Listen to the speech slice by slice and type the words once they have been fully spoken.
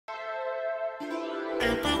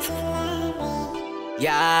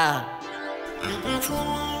Yeah.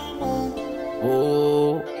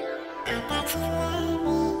 Whoa.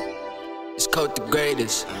 It's called the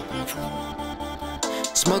greatest.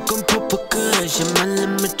 Smoking purple kush in my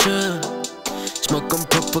lemon truck. Smoking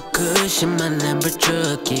purple kush in my lemon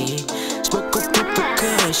truck, yeah. Smoking purple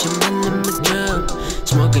kush in my lemon truck.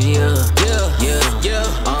 Smoking, yeah.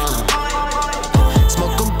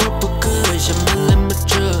 Smoking purple kush in my lemon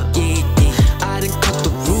truck, yeah. I done cut the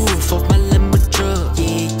roof off my lemon truck,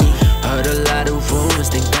 yeah. Heard a lot of rumors,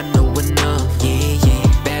 think I know enough, yeah.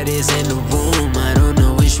 Baddies in the room, I don't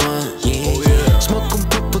know which one, yeah. Smoking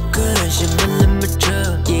purple kush in my lemon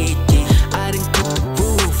truck, yeah. I done cut the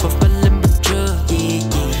roof off my lemon truck, yeah.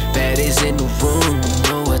 Baddies in the room, you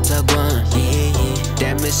know what I want, yeah.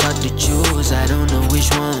 Damn, it's hard to choose, I don't know which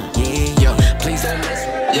one, yeah. Yo, please don't listen.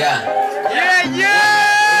 Yeah.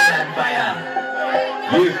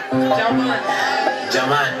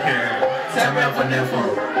 Jaman, tell me up on that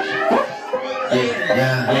phone.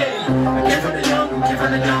 Yeah. I came from the jungle, came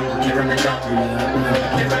from the jungle, came from the jungle.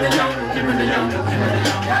 Came from the jungle, came from the jungle, came from the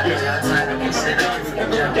jungle. I know y'all tired of me sitting down.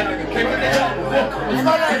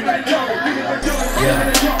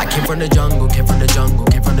 Yeah, I came from the jungle, came from the jungle,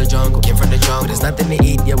 came from the jungle, came from the jungle. There's nothing to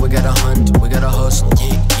eat, yeah, we gotta hunt, we gotta hustle,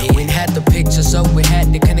 yeah. We had the picture, so we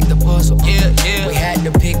had to connect the puzzle, yeah. We had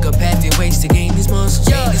to pick up heavy ways to gain these muscles,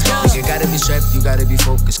 You gotta be strapped, you gotta be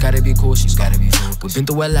focused, gotta be cautious, gotta be focused. We've been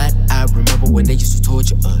through a lot, I remember when they used to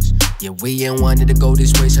torture us. Yeah, we ain't wanted to go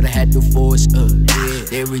this way, so they had to force us. Yeah,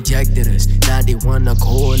 they rejected us, now they wanna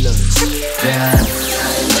call us. Yeah,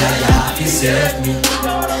 tell you how he saved me.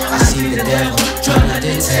 I see the devil trying to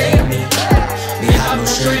detain me. We have no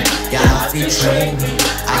strength, yeah, how he trained me.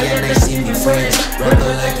 I and they see me friends,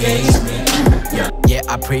 rebel against me. Yeah,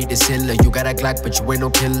 I pray the sealer. You got a Glock, but you ain't no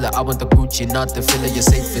killer. I want the Gucci, not the filler. Your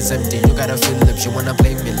safe is empty, you gotta fill up. You wanna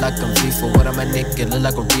play me like I'm FIFA. What am I nigga? Look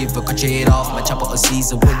like a reaver. Cut your head off, my chopper a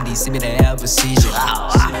Caesar. Windy, see me they have a seizure. The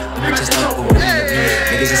bitches talk for real.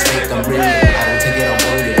 Niggas just think I'm real. I don't take it, I'm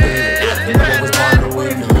worried. You know I was born to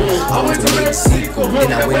win. I went to Mexico,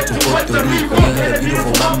 then I went to Puerto Rico. You had a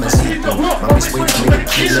beautiful mamacita. Mommy's waiting for me to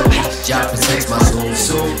kill her. Jah protects my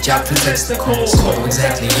soul, Jah protects the cause. So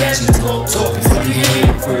exactly as you told. So before you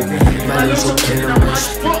get for me, my lose your kin and rush.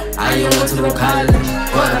 I ain't want to go college,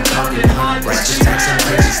 but I'm talking hard. That's just tax and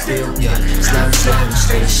crazy still. Yeah, slam,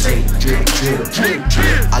 straight, drip.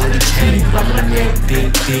 All of the chain, rubbing the neck,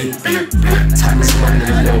 big. Time is running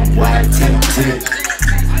low, wide, tick.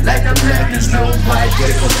 Like the black is no white, get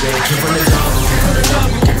it for big. Came from the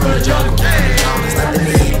jungle, came from the jungle. There's nothing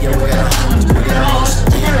to eat, yeah, we gotta hunt, we gotta hustle.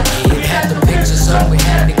 We had the picture, so we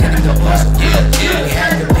had to connect the puzzle. We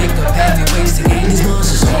had to pick up heavy ways to gain these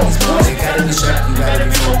muscles. You gotta be strapped, you gotta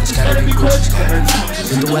be focused, gotta be cautious, gotta be focused.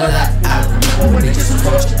 We do a lot, I remember when they just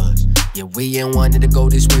tortured us. Yeah, we ain't wanted to go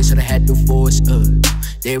this way, so they had to force us.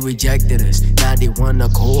 They rejected us, now they wanna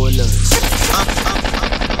call us.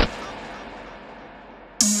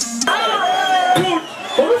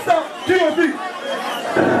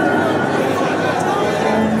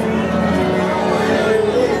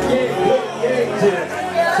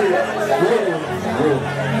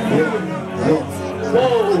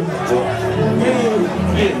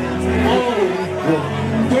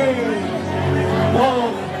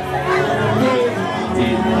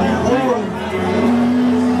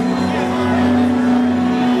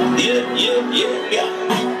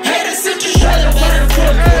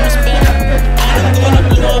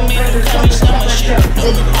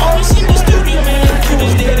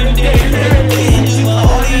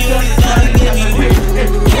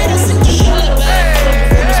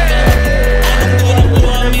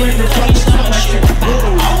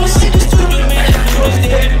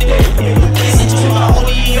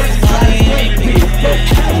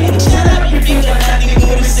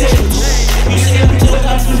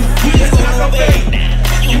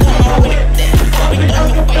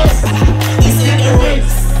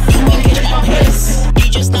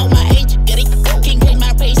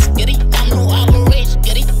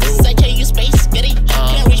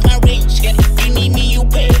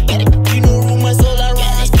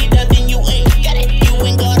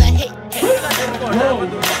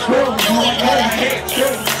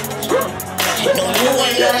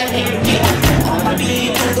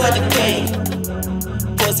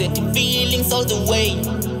 Positive feelings all the way.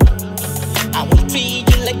 I will treat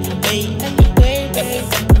you like a baby.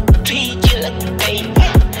 Treat you like a baby.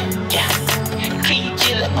 Yeah, treat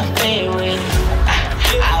you like my favorite.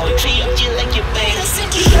 I will treat you like your baby.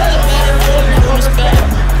 You got a better boy, respect.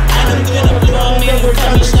 I don't gonna blow me every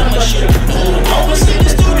time you start my shit. Always in the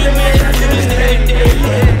studio, man. Do this every day.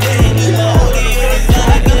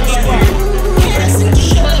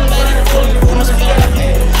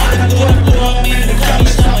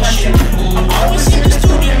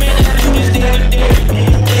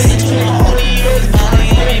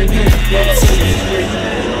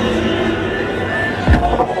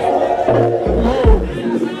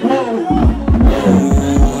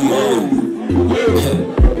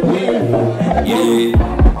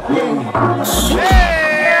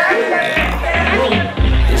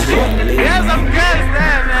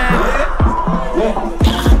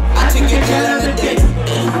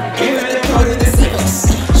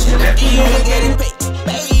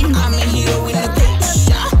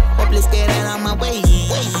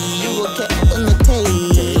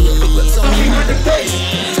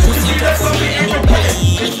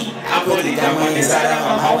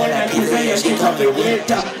 the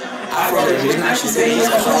winter. I roll it with now she say yes,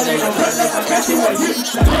 I'm rolling on her like I'm catching what you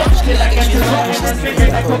feel like it's wrong, and figure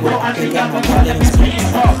I could go, I can get my ball and be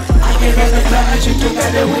speeding up. I give her the blood and she took her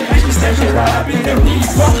the way and she said she ride up in the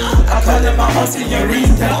reefer. I call her my house in your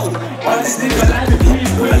senorita. All this nigga like the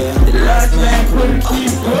people, the last man couldn't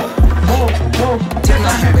keep up. Whoa, take my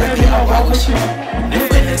hand baby, I'll walk with you. The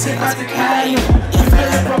feelings in my Kyrie, you feel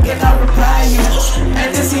like broken, I'll reply you. And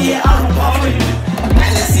to see it, I'll above you.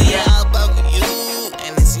 And to see it, I'll above you.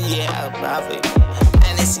 And to see it, I'll above it.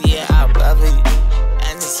 And to see it, I'll above it.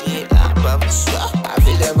 And to see it, I'll above it. I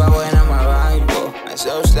feel that about when I'm around you. I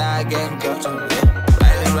so start getting comfortable.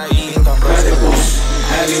 Right, eating comfortable.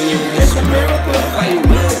 Having you is a miracle. Why you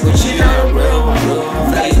will, but you not a real one.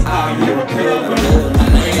 Like, you're a real one. I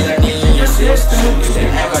know you like me in your system. You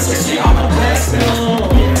didn't have us to see all my blessings.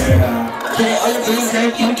 Yeah. Say all the things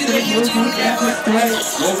that you do, you can't put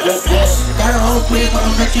place. Got a whole clip,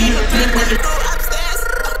 I'm making you a clip with the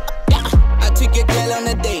I took your girl on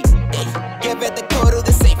a date. Give her the code of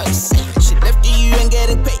the safe. She left you and get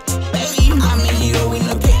it paid. I'm a hero in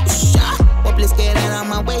the page. Let's get out of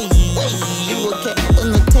my way. You will get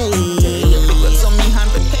on the tape. What's on me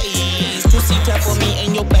 100 pages. 2-seater for me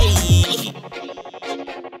and your babe.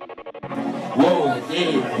 Whoa,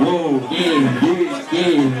 yeah.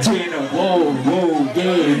 Tina, whoa,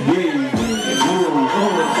 yeah.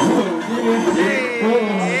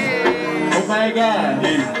 Oh my God.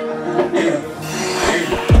 Yeah.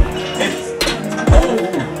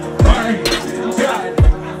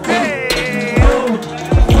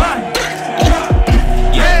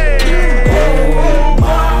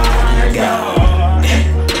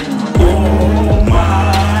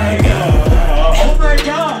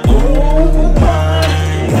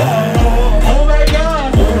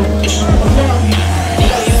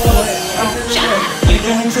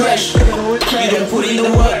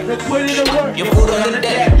 Your foot on the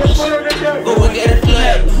deck. Go and get a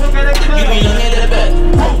flag. You belong at the back.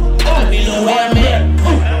 I belong where I'm at.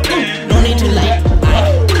 No need to lie.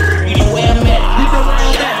 You know where I'm at.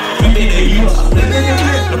 You better use.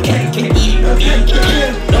 No cat can eat. No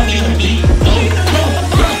even be.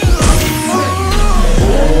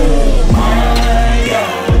 Oh my God.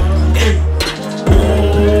 Oh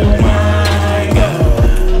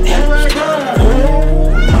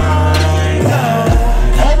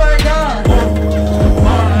my God.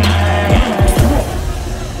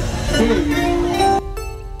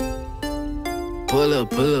 Pull up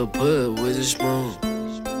with the smoke.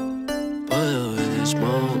 Pull up with the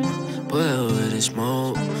smoke. Pull up with the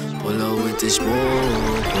smoke. Pull up with the smoke.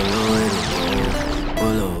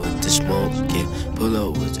 Pull up with the smoke. Yeah, pull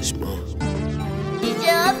up with the smoke. DJ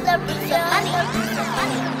HopeStar,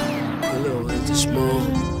 Pull up with the smoke.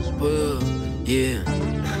 Pull up, yeah.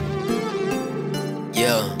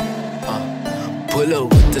 Pull up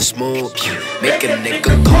with the smoke. Make a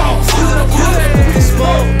nigga call. Pull up with the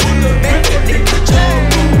smoke. Make a nigga choke.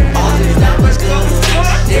 All these diamonds glow.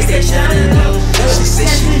 They stay shining low. She said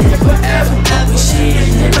she here forever, but she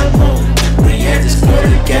ain't here no more. We had this girl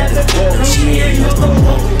together, no she ain't yours no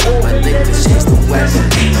more. My niggas changed the weather,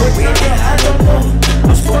 no we ain't hide no more.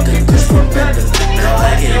 I'm smoking kush from better, now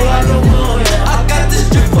I can't ride no more. I got this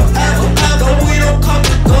drip forever, though we don't come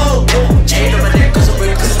and go. Chain on my neck cause I'm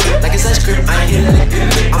breakers, like it's ice cream, I ain't here liquor.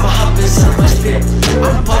 I'ma hop inside my spit,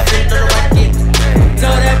 I'm puffin' on the rocket.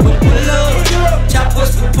 Know that we pull up,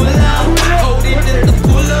 choppers we pull out. Hold it in the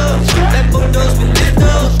pull up, let bulldogs we lift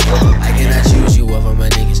up. I cannot choose you over my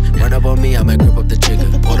niggas. Run up on me, I might grip up the trigger.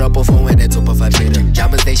 Put up a phone and then top of 5 meter.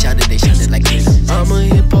 Diamonds they shining like glitter. I'm a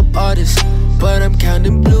hip hop artist, but I'm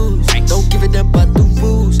counting blues. Don't give a damn about the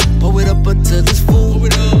rules. Pull it up until this fool.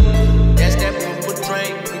 That's that purple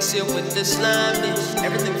drink, mix it with the slime.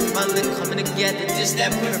 Everything finally coming together, just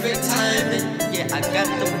that perfect timing. Yeah, I got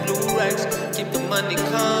the blue racks, keep the money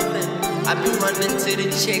coming. I be running to the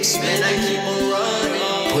chicks, man, I keep on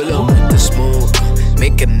running. Pull up with the smoke,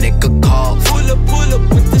 make a nigga call. Pull up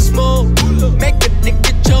with the smoke, make a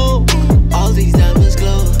nigga choke. All these diamonds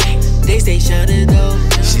glow, they stay shining though.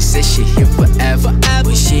 She said she here forever,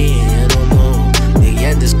 but she ain't here no more. Me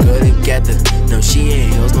and this girl together, no she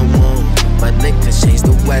ain't yours no more. My niggas changed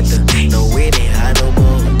the weather, no we ain't high no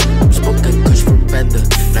more. I'm smoking kush from Bender,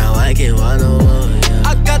 now I can't ride no more. Yeah.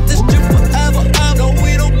 I got this drip forever, no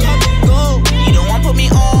we don't come and go. You don't want to put me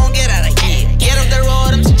on, get out of here. Get off the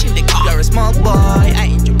road, I'm switching the car. You're a small boy, I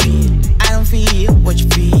ain't your beat. I don't feel what you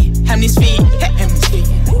feel. Hemisphere,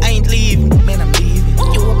 I ain't leaving, man, I'm leaving.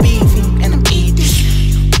 You are beefing and I'm eating.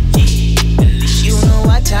 You know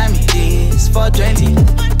what time it is, 4:20.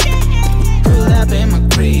 Pull up in my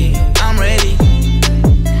crib, I'm ready.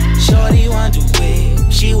 Shorty want to wave,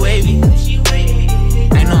 she wavy.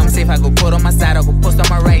 I go put on my side, I go post on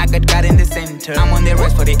my right. I got God in the center. I'm on the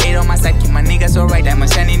rest for the 8 on my side. Keep my niggas alright. I'm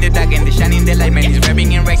shining the dark and they shining the light. Man, he's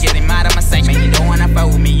rapping and right, getting mad at my side. Man, you don't wanna fight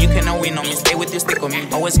with me, you cannot win on me. Stay with you, stick on me.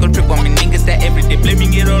 Always go trip on me. Niggas that every day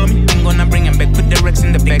blaming it all on me. I'm gonna bring him back, put the Rex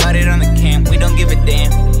in the back. Got it on the cam, we don't give a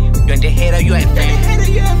damn. You ain't the hater, you ain't fan.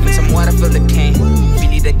 Make some water, fill the can.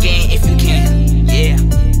 Feel it again if you can. Yeah.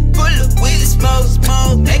 Pull up with the smoke,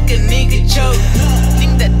 smoke, make a nigga choke.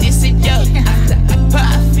 Think that this a joke. After I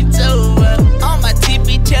puff, it's over. On my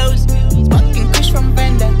tippy toes, smoking kush from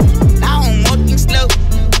Bender. Now I'm walking slow.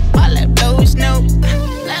 All I blow is snow.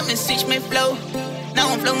 Let me switch my flow.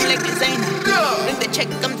 Now I'm flowing like a designer. Bring the check,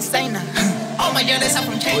 I'm designer. Oh my God, that's how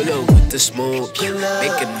from China. Pull up with the smoke,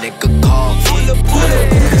 make a nigga call. Pull up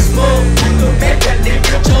with the smoke, make a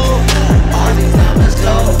nigga choke. All these diamonds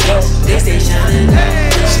glow, they stay shining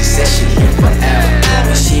down. She said she here forever,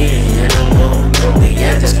 but she ain't here no more. We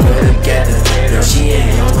had this girl together, no she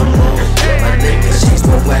ain't on the moon. My nigga, she's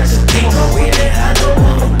the weather, ain't no we didn't have no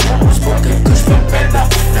more. I'm smoking kush from Brenda,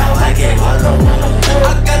 now I get all alone.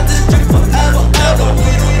 I got this drink forever, ever, we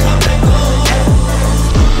don't come and go.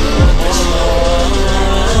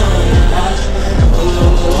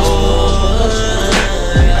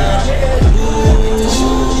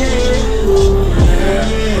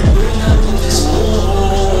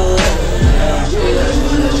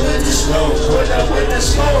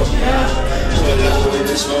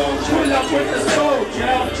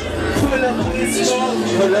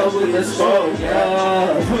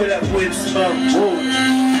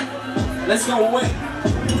 Let's go away.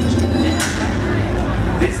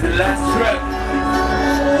 This is the last track.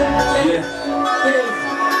 Yeah.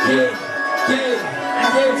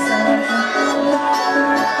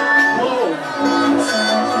 Whoa.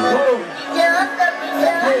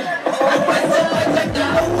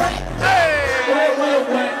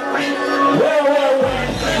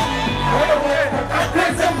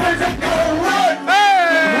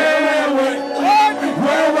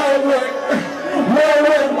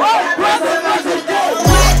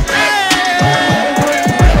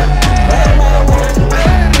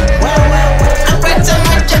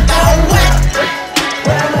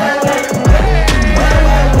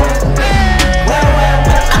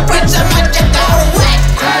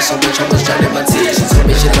 So much I was drowning my tears. She told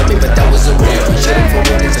me she loved me, but that wasn't real. Shooting for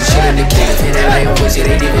warnings and shit in the kids. And that I always, it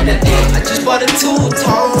ain't even a thing. I just bought a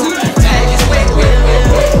two-tone. Tag is wait.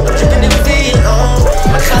 I'm dripping in feet on.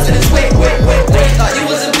 My cousin is wait. Thought you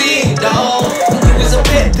was a big dog. You was a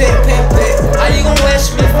pet. How you gon' wish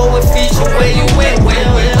me for a feature where you went?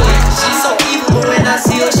 She's so evil, but when I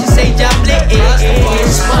see her, she say Jablet.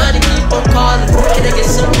 It's fun to keep on calling. Can I get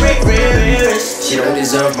some rares? She don't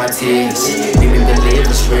deserve my tears. Make me believe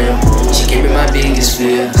it's real. She gave me my biggest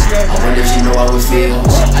fears. I wonder if she know how it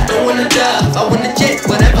feels. I don't wanna drive, I wanna jet.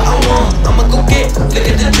 Whatever I want, I'ma go get. Look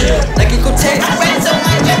at the drill, like it go take. I ran so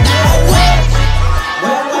much, I got